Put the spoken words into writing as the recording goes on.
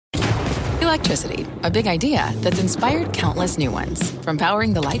Electricity, a big idea that's inspired countless new ones. From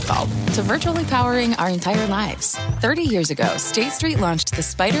powering the light bulb to virtually powering our entire lives. 30 years ago, State Street launched the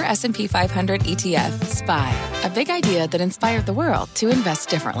Spider S&P 500 ETF, SPY. A big idea that inspired the world to invest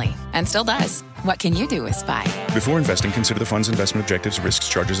differently. And still does. What can you do with SPY? Before investing, consider the fund's investment objectives, risks,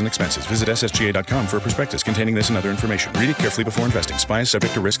 charges, and expenses. Visit ssga.com for a prospectus containing this and other information. Read it carefully before investing. SPY is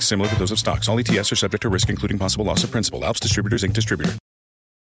subject to risks similar to those of stocks. All ETFs are subject to risk, including possible loss of principal. Alps Distributors, Inc. Distributor.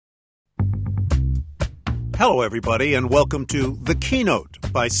 Hello, everybody, and welcome to The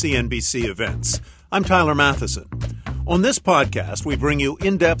Keynote by CNBC Events. I'm Tyler Matheson. On this podcast, we bring you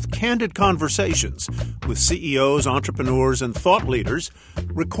in-depth, candid conversations with CEOs, entrepreneurs, and thought leaders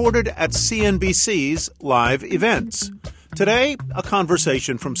recorded at CNBC's live events. Today, a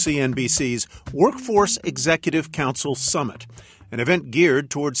conversation from CNBC's Workforce Executive Council Summit, an event geared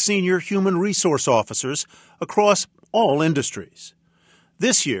towards senior human resource officers across all industries.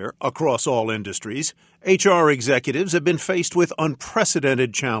 This year, across all industries, HR executives have been faced with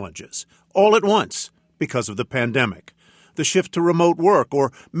unprecedented challenges, all at once, because of the pandemic. The shift to remote work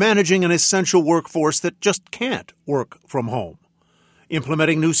or managing an essential workforce that just can't work from home.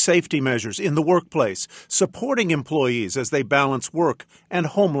 Implementing new safety measures in the workplace, supporting employees as they balance work and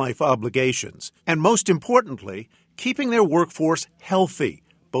home life obligations, and most importantly, keeping their workforce healthy,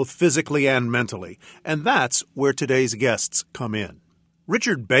 both physically and mentally. And that's where today's guests come in.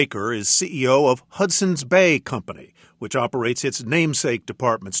 Richard Baker is CEO of Hudson's Bay Company, which operates its namesake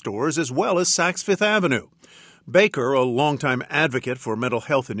department stores as well as Saks Fifth Avenue. Baker, a longtime advocate for mental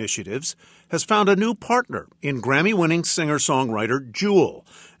health initiatives, has found a new partner in Grammy-winning singer-songwriter Jewel,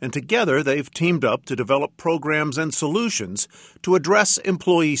 and together they've teamed up to develop programs and solutions to address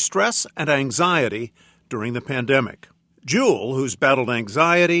employee stress and anxiety during the pandemic. Jewel, who's battled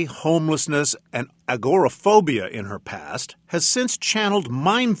anxiety, homelessness, and agoraphobia in her past, has since channeled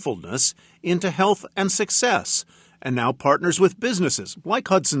mindfulness into health and success, and now partners with businesses like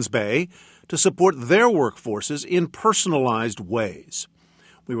Hudson's Bay to support their workforces in personalized ways.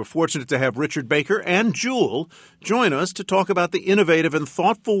 We were fortunate to have Richard Baker and Jewel join us to talk about the innovative and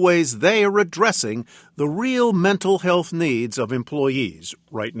thoughtful ways they are addressing the real mental health needs of employees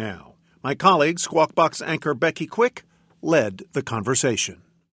right now. My colleague, Squawk Box anchor Becky Quick, led the conversation.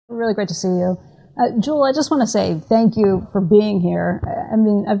 Really great to see you. Jewel, I just want to say thank you for being here. I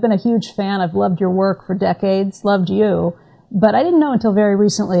mean, I've been a huge fan. I've loved your work for decades, loved you, but I didn't know until very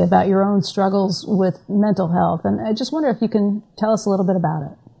recently about your own struggles with mental health. And I just wonder if you can tell us a little bit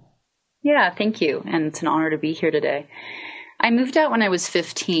about it. Yeah, thank you. And it's an honor to be here today. I moved out when I was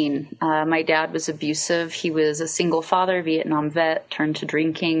 15. My dad was abusive. He was a single father, Vietnam vet, turned to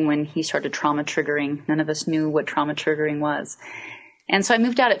drinking when he started trauma triggering. None of us knew what trauma triggering was. And so I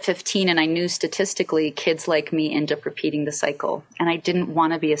moved out at 15, and I knew statistically kids like me end up repeating the cycle. And I didn't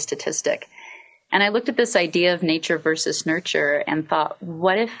want to be a statistic. And I looked at this idea of nature versus nurture and thought,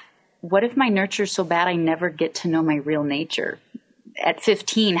 what if my nurture is so bad I never get to know my real nature? At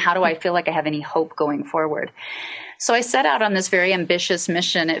 15, how do I feel like I have any hope going forward? So I set out on this very ambitious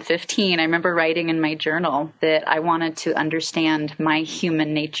mission at 15. I remember writing in my journal that I wanted to understand my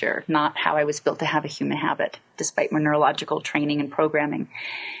human nature, not how I was built to have a human habit, despite my neurological training and programming.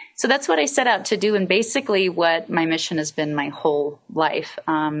 So that's what I set out to do, and basically what my mission has been my whole life.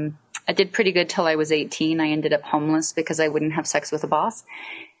 I did pretty good till I was 18. I ended up homeless because I wouldn't have sex with a boss,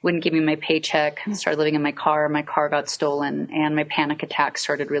 wouldn't give me my paycheck, started living in my car got stolen, and my panic attacks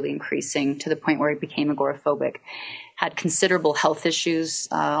started really increasing to the point where I became agoraphobic. Had considerable health issues,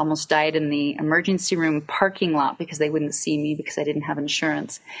 almost died in the emergency room parking lot because they wouldn't see me because I didn't have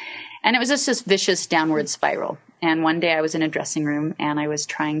insurance. And it was just this vicious downward spiral. And one day I was in a dressing room and I was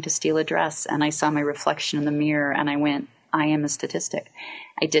trying to steal a dress, and I saw my reflection in the mirror and I went, I am a statistic.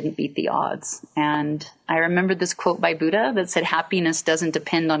 I didn't beat the odds. And I remembered this quote by Buddha that said, happiness doesn't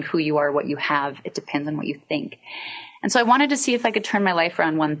depend on who you are, what you have. It depends on what you think. And so I wanted to see if I could turn my life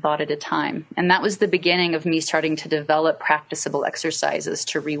around one thought at a time. And that was the beginning of me starting to develop practicable exercises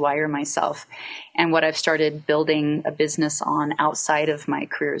to rewire myself, and what I've started building a business on outside of my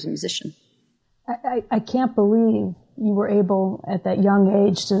career as a musician. I can't believe you were able at that young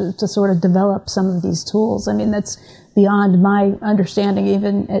age to sort of develop some of these tools. I mean, that's beyond my understanding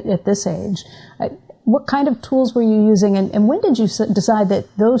even at this age. What kind of tools were you using, and when did you decide that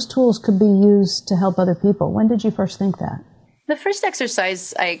those tools could be used to help other people? When did you first think that? The first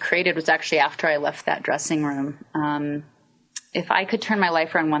exercise I created was actually after I left that dressing room. If I could turn my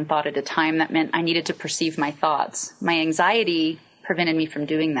life around one thought at a time, that meant I needed to perceive my thoughts. My anxiety prevented me from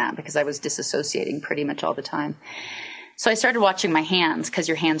doing that because I was disassociating pretty much all the time. So I started watching my hands, because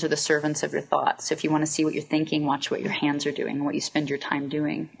your hands are the servants of your thoughts. So if you want to see what you're thinking, watch what your hands are doing and what you spend your time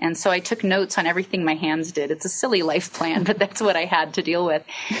doing. And so I took notes on everything my hands did. It's a silly life plan, but that's what I had to deal with.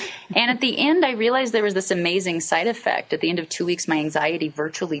 And at the end, I realized there was this amazing side effect. At the end of 2 weeks, my anxiety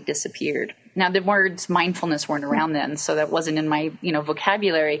virtually disappeared. Now, the words mindfulness weren't around then, so that wasn't in my,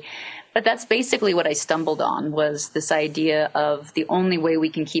 vocabulary. But that's basically what I stumbled on, was this idea of the only way we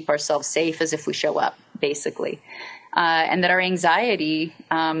can keep ourselves safe is if we show up, basically. And that our anxiety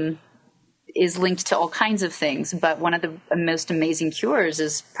is linked to all kinds of things. But one of the most amazing cures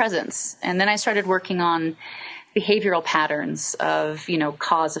is presence. And then I started working on behavioral patterns of,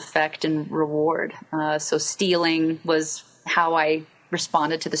 cause, effect, and reward. So stealing was how I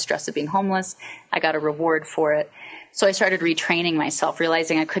responded to the stress of being homeless. I got a reward for it. So I started retraining myself,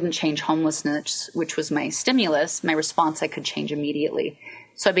 realizing I couldn't change homelessness, which was my stimulus. My response I could change immediately.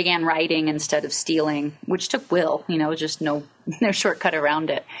 So I began writing instead of stealing, which took will, just no shortcut around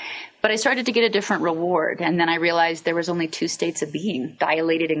it. But I started to get a different reward. And then I realized there was only 2 states of being,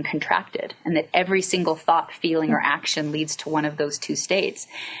 dilated and contracted, and that every single thought, feeling, or action leads to one of those 2 states.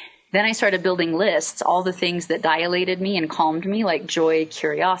 Then I started building lists, all the things that dilated me and calmed me, like joy,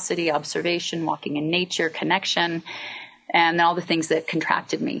 curiosity, observation, walking in nature, connection, and then all the things that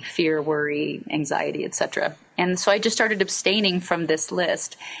contracted me, fear, worry, anxiety, etc. And so I just started abstaining from this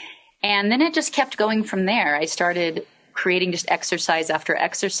list. And then it just kept going from there. I started creating just exercise after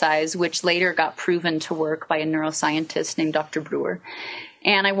exercise, which later got proven to work by a neuroscientist named Dr. Brewer.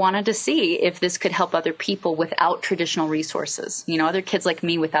 And I wanted to see if this could help other people without traditional resources, other kids like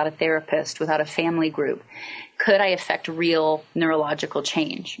me without a therapist, without a family group. Could I affect real neurological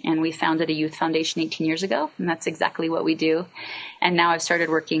change? And we founded a youth foundation 18 years ago, and that's exactly what we do. And now I've started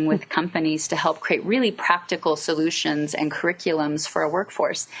working with companies to help create really practical solutions and curriculums for our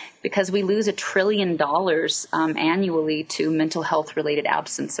workforce, because we lose $1 trillion annually to mental health related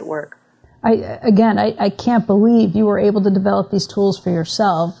absence at work. I can't believe you were able to develop these tools for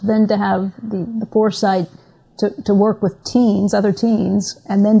yourself, then to have the foresight to work with other teens,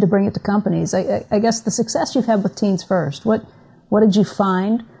 and then to bring it to companies. I guess the success you've had with teens first, what did you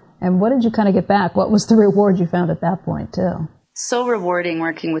find, and what did you kind of get back? What was the reward you found at that point, too? So rewarding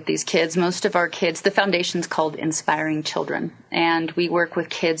working with these kids. Most of our kids, the foundation's called Inspiring Children, and we work with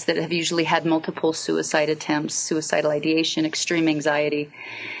kids that have usually had multiple suicide attempts, suicidal ideation, extreme anxiety.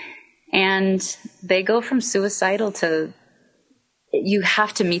 And they go from suicidal to, you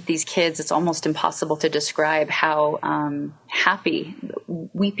have to meet these kids. It's almost impossible to describe how happy,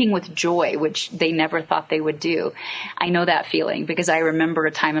 weeping with joy, which they never thought they would do. I know that feeling because I remember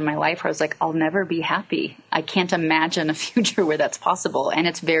a time in my life where I was like, I'll never be happy. I can't imagine a future where that's possible. And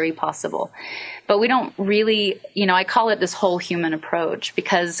it's very possible. But we don't really, I call it this whole human approach,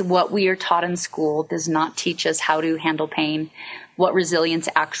 because what we are taught in school does not teach us how to handle pain, what resilience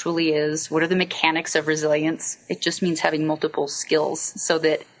actually is, what are the mechanics of resilience. It just means having multiple skills so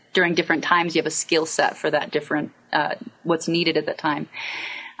that during different times you have a skill set for that different, what's needed at that time.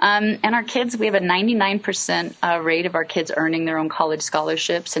 And our kids, we have a 99% rate of our kids earning their own college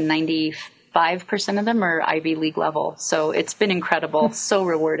scholarships, and 95% of them are Ivy League level. So it's been incredible, so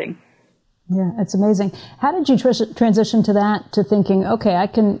rewarding. Yeah, it's amazing. How did you transition to that, to thinking, okay, I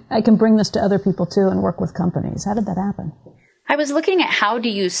can bring this to other people too and work with companies? How did that happen? I was looking at how do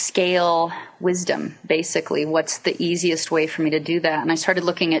you scale wisdom, basically. What's the easiest way for me to do that? And I started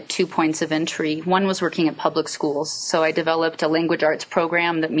looking at 2 points of entry. One was working at public schools. So I developed a language arts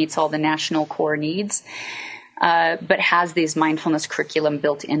program that meets all the national core needs, but has these mindfulness curriculum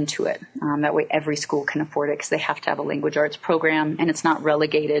built into it. That way every school can afford it because they have to have a language arts program, and it's not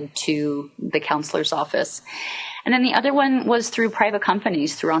relegated to the counselor's office. And then the other one was through private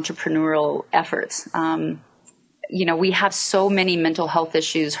companies, through entrepreneurial efforts. We have so many mental health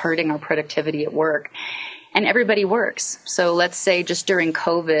issues hurting our productivity at work, and everybody works. So let's say just during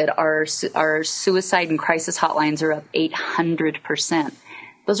COVID, our suicide and crisis hotlines are up 800%.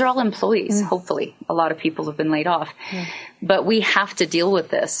 Those are all employees, hopefully. A lot of people have been laid off. Yeah. But we have to deal with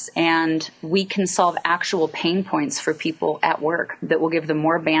this, and we can solve actual pain points for people at work that will give them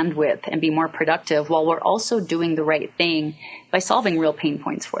more bandwidth and be more productive, while we're also doing the right thing by solving real pain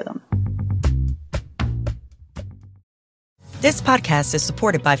points for them. This podcast is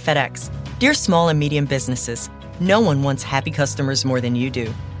supported by FedEx. Dear small and medium businesses, no one wants happy customers more than you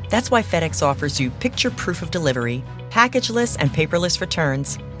do. That's why FedEx offers you picture proof of delivery, packageless and paperless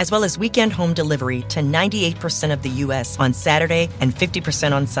returns, as well as weekend home delivery to 98% of the U.S. on Saturday and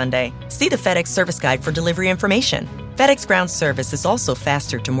 50% on Sunday. See the FedEx service guide for delivery information. FedEx Ground service is also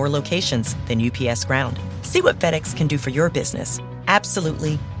faster to more locations than UPS Ground. See what FedEx can do for your business.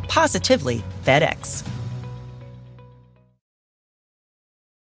 Absolutely, positively FedEx.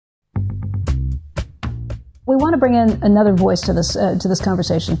 We want to bring in another voice to this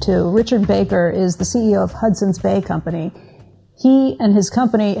conversation too. Richard Baker is the CEO of Hudson's Bay Company. He and his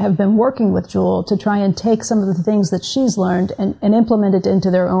company have been working with Jewel to try and take some of the things that she's learned and implement it into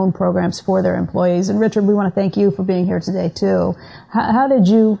their own programs for their employees. And Richard, we want to thank you for being here today too. How did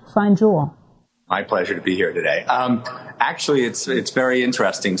you find Jewel? My pleasure to be here today. Actually, it's very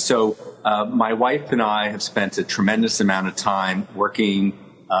interesting. So my wife and I have spent a tremendous amount of time working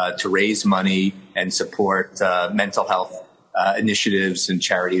to raise money and support mental health initiatives and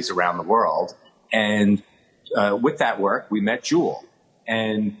charities around the world. And with that work, we met Jewel.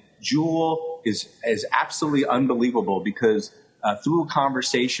 And Jewel is absolutely unbelievable because through a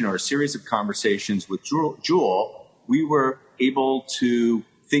conversation or a series of conversations with Jewel, we were able to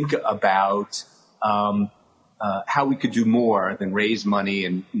think about how we could do more than raise money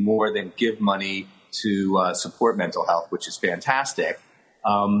and more than give money to support mental health, which is fantastic.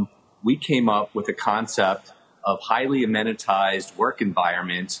 We came up with a concept of highly amenitized work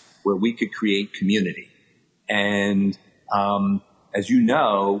environments where we could create community. And as you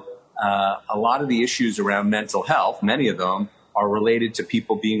know, a lot of the issues around mental health, many of them are related to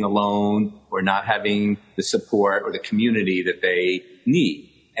people being alone or not having the support or the community that they need.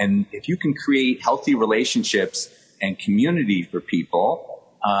 And if you can create healthy relationships and community for people,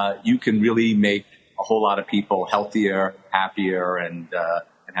 you can really make a whole lot of people healthier, happier, and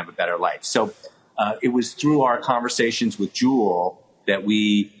have a better life. So it was through our conversations with Jewel that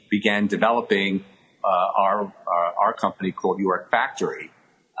we began developing our company called York Factory,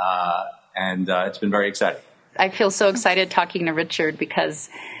 and it's been very exciting. I feel so excited talking to Richard because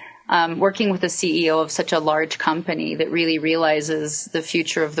working with a CEO of such a large company that really realizes the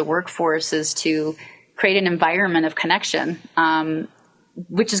future of the workforce is to create an environment of connection,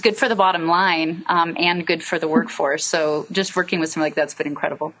 which is good for the bottom line and good for the workforce. So just working with something like that's been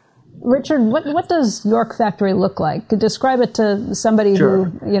incredible. Richard, what does York Factory look like? Describe it to somebody Sure.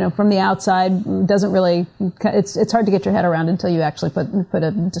 who, from the outside doesn't really, it's hard to get your head around until you actually put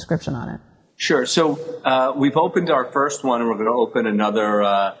a description on it. Sure. So we've opened our first one, and we're going to open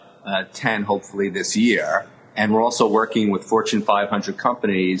another 10 hopefully this year. And we're also working with Fortune 500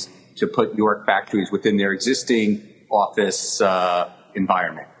 companies to put York Factories within their existing office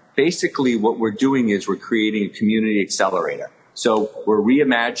environment. Basically, what we're doing is we're creating a community accelerator. So we're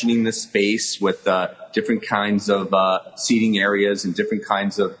reimagining the space with different kinds of seating areas and different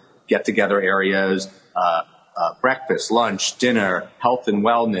kinds of get-together areas, breakfast, lunch, dinner, health and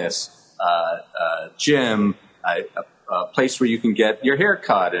wellness, gym, a place where you can get your hair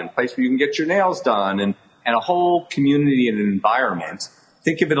cut, and a place where you can get your nails done, and a whole community and an environment.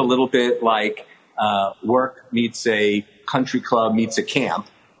 Think of it a little bit like work meets a country club meets a camp.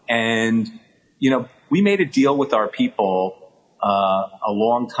 And, we made a deal with our people a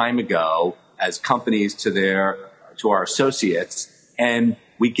long time ago as companies to our associates, and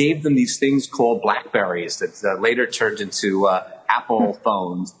we gave them these things called BlackBerries that later turned into Apple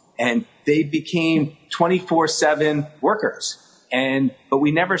phones, and they became 24/7 workers. But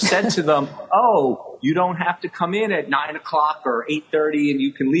we never said to them, "Oh, you don't have to come in at 9 o'clock or 8:30, and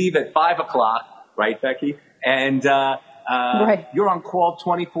you can leave at 5 o'clock," right, Becky? And right. You're on call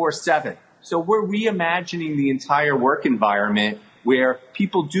 24/7. So we're reimagining the entire work environment where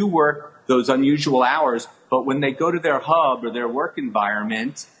people do work those unusual hours, but when they go to their hub or their work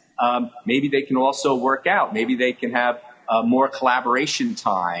environment, maybe they can also work out. Maybe they can have more collaboration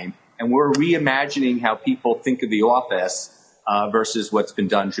time. And we're reimagining how people think of the office versus what's been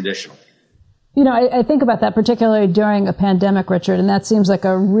done traditionally. I think about that particularly during a pandemic, Richard, and that seems like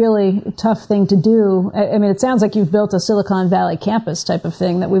a really tough thing to do. I mean, it sounds like you've built a Silicon Valley campus type of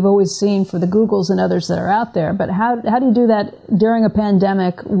thing that we've always seen for the Googles and others that are out there. But how do you do that during a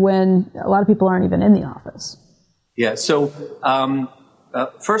pandemic when a lot of people aren't even in the office? Yeah, so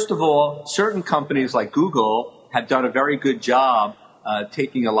first of all, certain companies like Google have done a very good job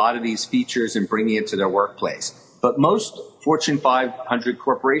taking a lot of these features and bringing it to their workplace. But most Fortune 500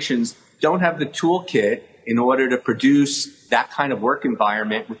 corporations don't have the toolkit in order to produce that kind of work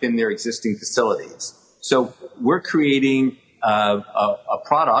environment within their existing facilities. So we're creating a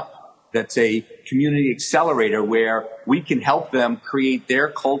product that's a community accelerator where we can help them create their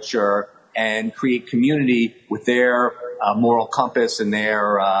culture and create community with their moral compass and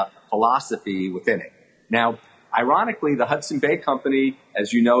their philosophy within it. Now, ironically, the Hudson Bay Company,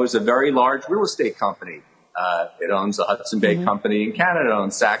 as you know, is a very large real estate company. It owns the Hudson Bay Company in Canada, it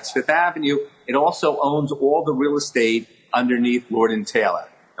owns Saks Fifth Avenue. It also owns all the real estate underneath Lord & Taylor.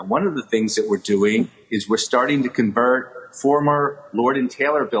 And one of the things that we're doing is we're starting to convert former Lord &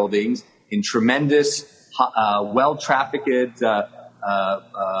 Taylor buildings in tremendous, well-trafficked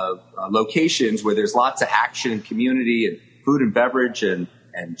locations where there's lots of action and community and food and beverage and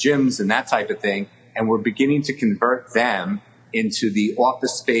gyms and that type of thing. And we're beginning to convert them into the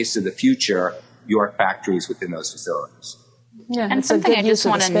office space of the future, York factories within those facilities. Yeah, and something I just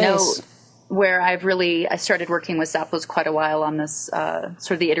want to note, where I started working with Zappos quite a while on this,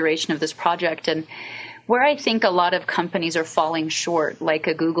 sort of the iteration of this project. And where I think a lot of companies are falling short, like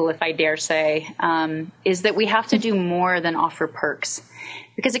a Google, if I dare say, is that we have to do more than offer perks,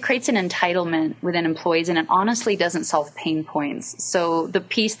 because it creates an entitlement within employees and it honestly doesn't solve pain points. So the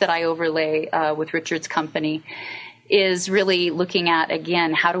piece that I overlay with Richard's company is really looking at,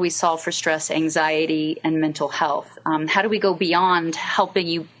 again, how do we solve for stress, anxiety, and mental health? How do we go beyond helping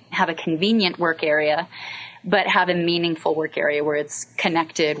you have a convenient work area, but have a meaningful work area where it's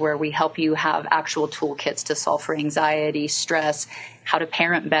connected, where we help you have actual toolkits to solve for anxiety, stress, how to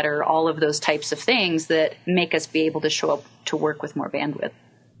parent better, all of those types of things that make us be able to show up to work with more bandwidth.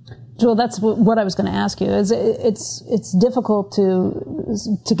 Jewel, that's what I was going to ask you. It's difficult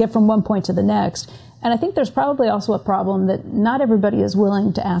to get from one point to the next. And I think there's probably also a problem that not everybody is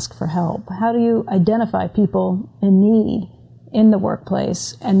willing to ask for help. How do you identify people in need in the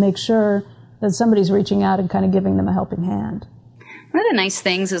workplace and make sure that somebody's reaching out and kind of giving them a helping hand? One of the nice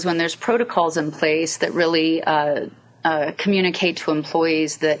things is when there's protocols in place that really communicate to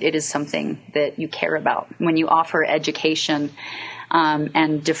employees that it is something that you care about. When you offer education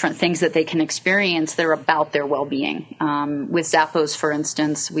and different things that they can experience, they're about their well-being. With Zappos, for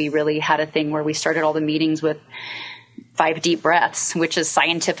instance, we really had a thing where we started all the meetings with 5 deep breaths, which is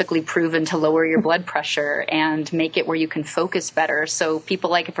scientifically proven to lower your blood pressure and make it where you can focus better. So people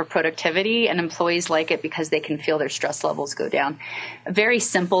like it for productivity and employees like it because they can feel their stress levels go down. A very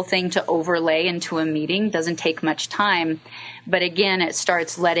simple thing to overlay into a meeting, doesn't take much time. But again, it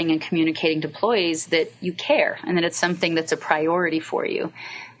starts letting and communicating to employees that you care and that it's something that's a priority for you.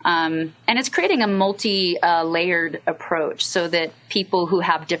 And it's creating a multi-layered approach so that people who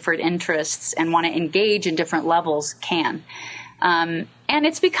have different interests and want to engage in different levels can. And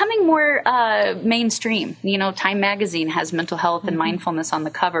it's becoming more mainstream. You know, Time Magazine has mental health and mindfulness on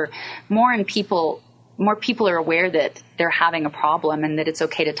the cover. More people are aware that they're having a problem and that it's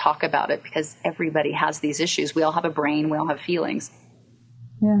okay to talk about it because everybody has these issues. We all have a brain. We all have feelings.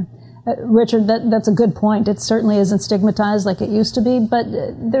 Yeah. Richard, that's a good point. It certainly isn't stigmatized like it used to be, but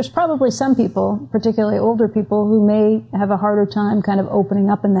there's probably some people, particularly older people, who may have a harder time kind of opening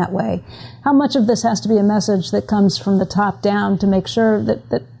up in that way. How much of this has to be a message that comes from the top down to make sure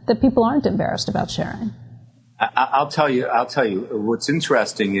that people aren't embarrassed about sharing? I'll tell you, what's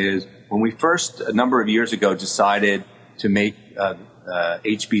interesting is when we first, a number of years ago, decided to make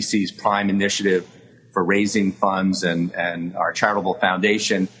HBC's prime initiative for raising funds and our charitable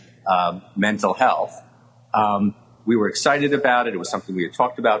foundation, mental health. We were excited about it. It was something we had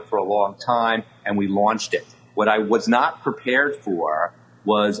talked about for a long time, and we launched it. What I was not prepared for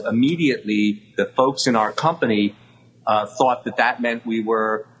was immediately the folks in our company thought that meant we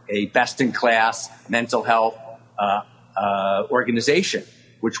were a best-in-class mental health organization,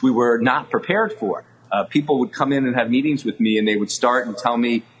 which we were not prepared for. People would come in and have meetings with me, and they would start and tell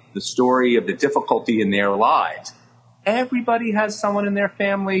me the story of the difficulty in their lives. Everybody has someone in their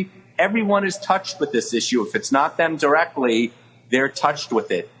family. Everyone is touched with this issue. If it's not them directly, they're touched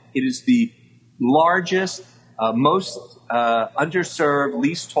with it. It is the largest, most underserved,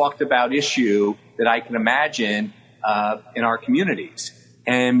 least talked about issue that I can imagine in our communities.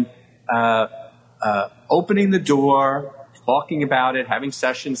 And opening the door, talking about it, having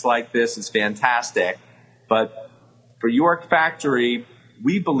sessions like this is fantastic. But for York Factory,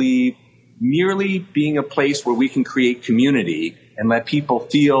 we believe merely being a place where we can create community and let people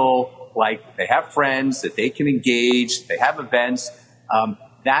feel like they have friends, that they can engage, they have events,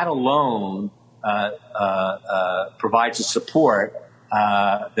 that alone provides a support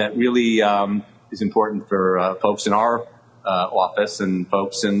that really is important for folks in our office and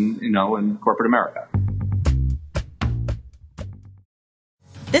folks in corporate America.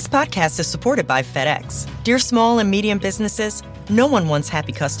 This podcast is supported by FedEx. Dear small and medium businesses, no one wants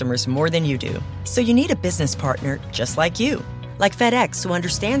happy customers more than you do. So you need a business partner just like you. Like FedEx, who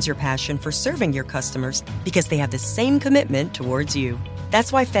understands your passion for serving your customers because they have the same commitment towards you.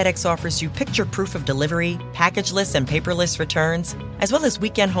 That's why FedEx offers you picture proof of delivery, packageless and paperless returns, as well as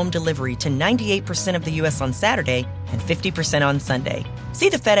weekend home delivery to 98% of the U.S. on Saturday and 50% on Sunday. See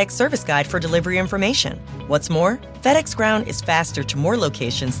the FedEx service guide for delivery information. What's more, FedEx Ground is faster to more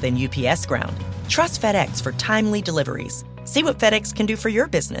locations than UPS Ground. Trust FedEx for timely deliveries. See what FedEx can do for your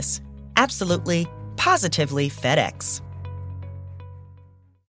business. Absolutely, positively FedEx.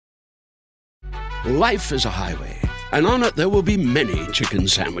 Life is a highway, and on it there will be many chicken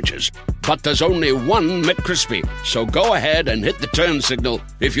sandwiches. But there's only one McCrispy, so go ahead and hit the turn signal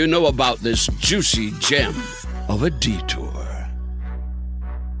if you know about this juicy gem of a detour.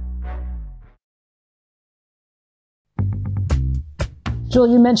 Jewel,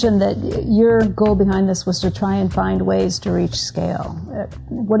 you mentioned that your goal behind this was to try and find ways to reach scale.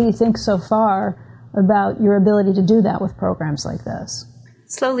 What do you think so far about your ability to do that with programs like this?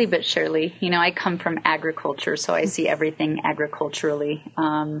 Slowly but surely. I come from agriculture, so I see everything agriculturally.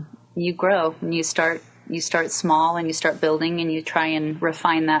 You grow and you start small and you start building and you try and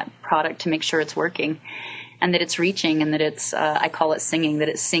refine that product to make sure it's working and that it's reaching and that it's, I call it singing, that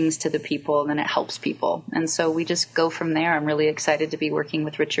it sings to the people and then it helps people. And so we just go from there. I'm really excited to be working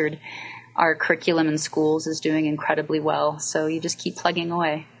with Richard. Our curriculum in schools is doing incredibly well. So you just keep plugging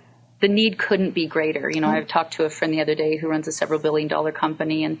away. The need couldn't be greater. I've talked to a friend the other day who runs a several billion-dollar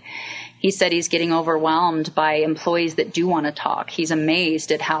company, and he said he's getting overwhelmed by employees that do want to talk. He's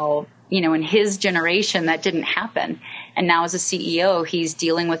amazed at how, in his generation that didn't happen. And now as a CEO, he's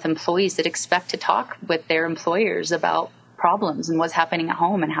dealing with employees that expect to talk with their employers about problems and what's happening at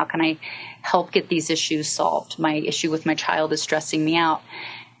home and how can I help get these issues solved. My issue with my child is stressing me out.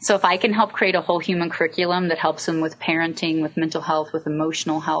 So if I can help create a whole human curriculum that helps them with parenting, with mental health, with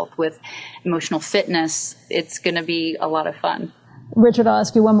emotional fitness, it's going to be a lot of fun. Richard, I'll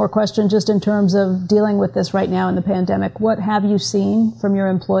ask you one more question just in terms of dealing with this right now in the pandemic. What have you seen from your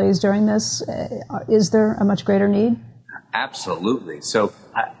employees during this? Is there a much greater need? Absolutely. So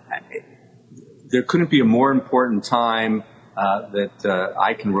there couldn't be a more important time that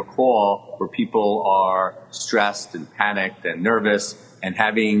I can recall where people are stressed and panicked and nervous and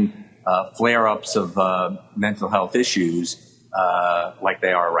having flare-ups of mental health issues like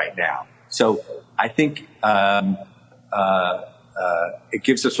they are right now. So I think it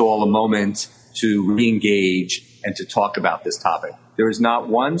gives us all a moment to re-engage and to talk about this topic. There is not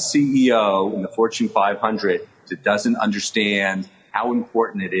one CEO in the Fortune 500 that doesn't understand how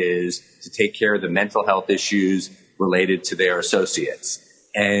important it is to take care of the mental health issues related to their associates.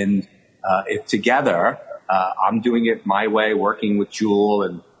 And if together, I'm doing it my way, working with Jewel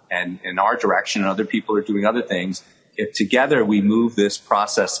and in our direction, and other people are doing other things. If together we move this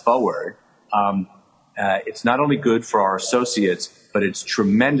process forward, it's not only good for our associates, but it's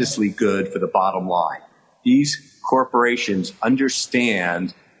tremendously good for the bottom line. These corporations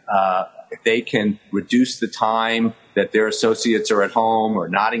understand if they can reduce the time that their associates are at home or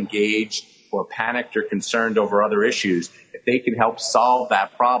not engaged or panicked or concerned over other issues, if they can help solve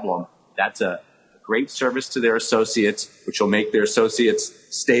that problem, that's a great service to their associates, which will make their associates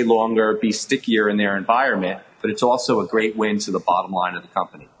stay longer, be stickier in their environment, but it's also a great win to the bottom line of the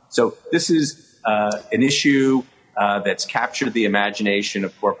company. So this is an issue that's captured the imagination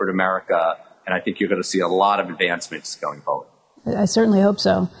of corporate America, and I think you're going to see a lot of advancements going forward. I certainly hope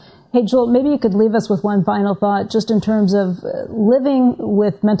so. Hey, Jewel, maybe you could leave us with one final thought just in terms of living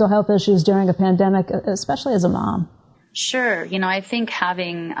with mental health issues during a pandemic, especially as a mom. Sure. I think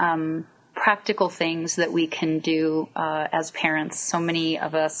having practical things that we can do as parents. So many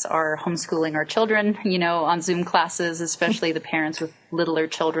of us are homeschooling our children, on Zoom classes, especially the parents with littler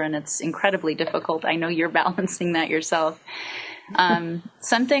children. It's incredibly difficult. I know you're balancing that yourself.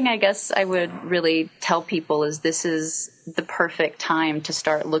 Something I guess I would really tell people is this is the perfect time to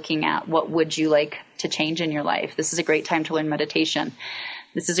start looking at what would you like to change in your life. This is a great time to learn meditation.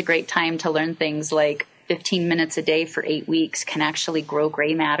 This is a great time to learn things like 15 minutes a day for 8 weeks can actually grow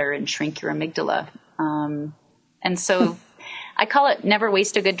gray matter and shrink your amygdala. And so I call it never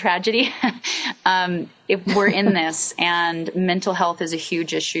waste a good tragedy. If we're in this and mental health is a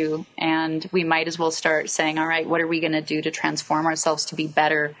huge issue, and we might as well start saying, all right, what are we going to do to transform ourselves to be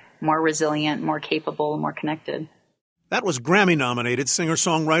better, more resilient, more capable, more connected? That was Grammy-nominated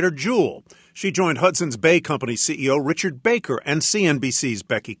singer-songwriter Jewel. She joined Hudson's Bay Company CEO Richard Baker and CNBC's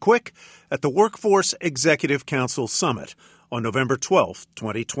Becky Quick at the Workforce Executive Council Summit on November 12,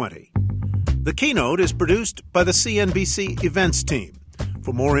 2020. The Keynote is produced by the CNBC Events team.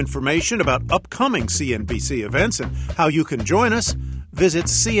 For more information about upcoming CNBC events and how you can join us, visit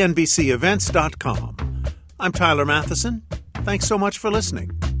cnbcevents.com. I'm Tyler Matheson. Thanks so much for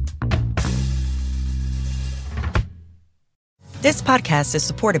listening. This podcast is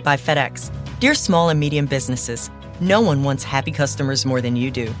supported by FedEx. Dear small and medium businesses, no one wants happy customers more than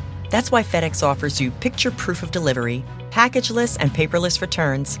you do. That's why FedEx offers you picture proof of delivery, packageless and paperless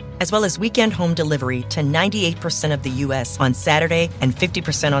returns, as well as weekend home delivery to 98% of the U.S. on Saturday and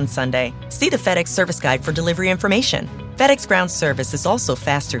 50% on Sunday. See the FedEx service guide for delivery information. FedEx Ground service is also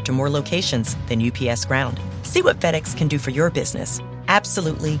faster to more locations than UPS Ground. See what FedEx can do for your business.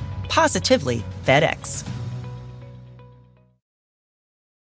 Absolutely, positively FedEx.